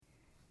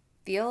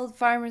The Old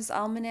Farmer's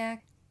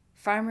Almanac,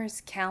 Farmer's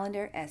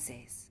Calendar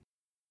Essays.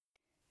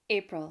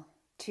 April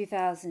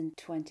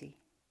 2020.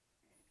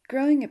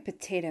 Growing a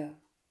potato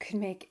could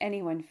make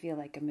anyone feel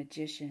like a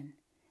magician.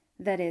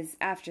 That is,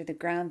 after the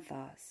ground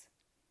thaws.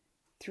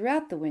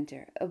 Throughout the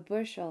winter, a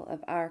bushel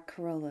of our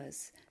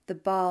corollas, the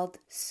bald,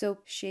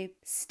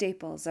 soap-shaped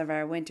staples of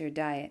our winter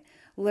diet,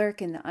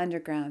 lurk in the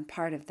underground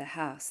part of the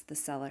house, the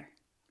cellar.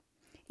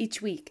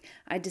 Each week,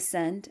 I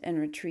descend and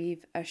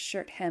retrieve a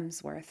shirt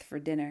hem's worth for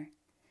dinner.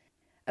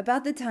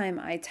 About the time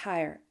I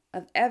tire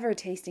of ever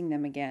tasting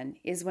them again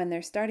is when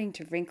they're starting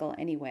to wrinkle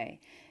anyway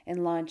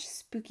and launch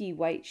spooky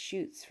white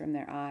shoots from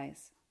their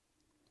eyes.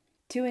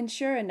 To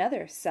ensure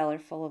another cellar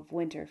full of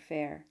winter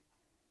fare,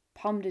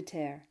 pomme de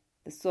terre,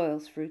 the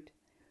soil's fruit,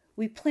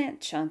 we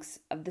plant chunks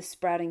of the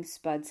sprouting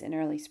spuds in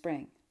early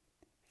spring.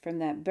 From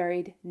that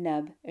buried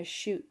nub, a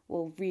shoot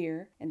will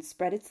rear and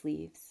spread its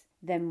leaves,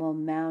 then will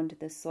mound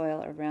the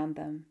soil around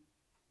them.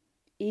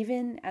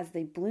 Even as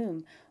they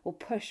bloom, will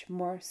push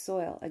more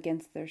soil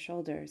against their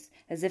shoulders,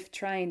 as if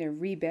trying to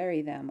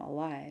rebury them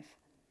alive.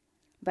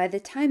 By the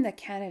time the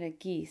Canada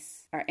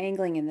geese are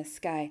angling in the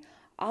sky,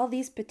 all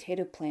these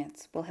potato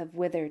plants will have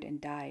withered and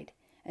died,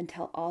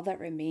 until all that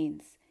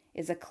remains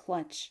is a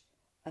clutch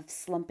of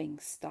slumping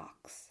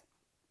stalks.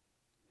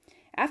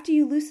 After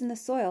you loosen the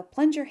soil,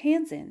 plunge your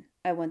hands in,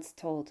 I once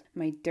told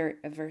my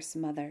dirt-averse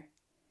mother.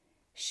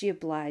 She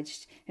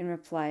obliged and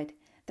replied,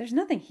 "There's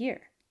nothing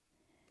here."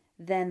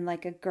 Then,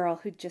 like a girl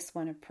who'd just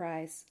won a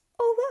prize,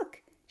 "Oh,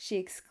 look!" she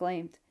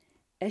exclaimed,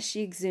 as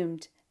she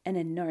exhumed an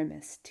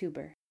enormous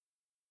tuber.